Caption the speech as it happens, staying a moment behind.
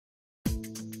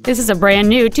This is a brand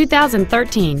new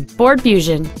 2013 Ford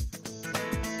Fusion.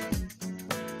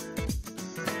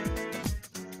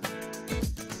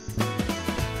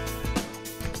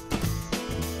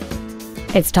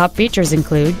 Its top features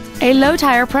include a low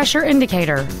tire pressure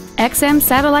indicator, XM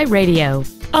satellite radio,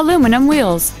 aluminum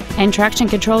wheels, and traction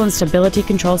control and stability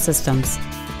control systems.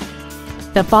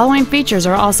 The following features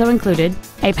are also included: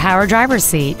 a power driver's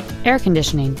seat, air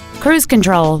conditioning, cruise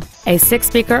control, a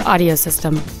 6-speaker audio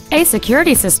system, a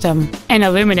security system, an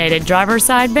illuminated driver's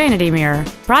side vanity mirror,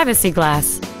 privacy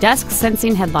glass, dusk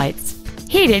sensing headlights,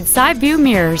 heated side view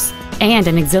mirrors, and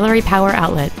an auxiliary power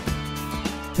outlet.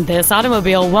 This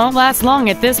automobile won't last long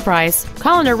at this price.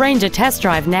 Call and arrange a test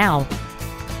drive now.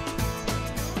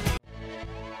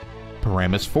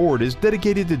 Paramus Ford is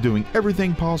dedicated to doing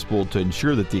everything possible to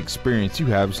ensure that the experience you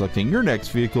have selecting your next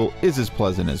vehicle is as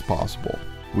pleasant as possible.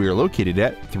 We are located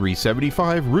at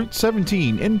 375 Route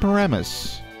 17 in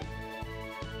Paramus.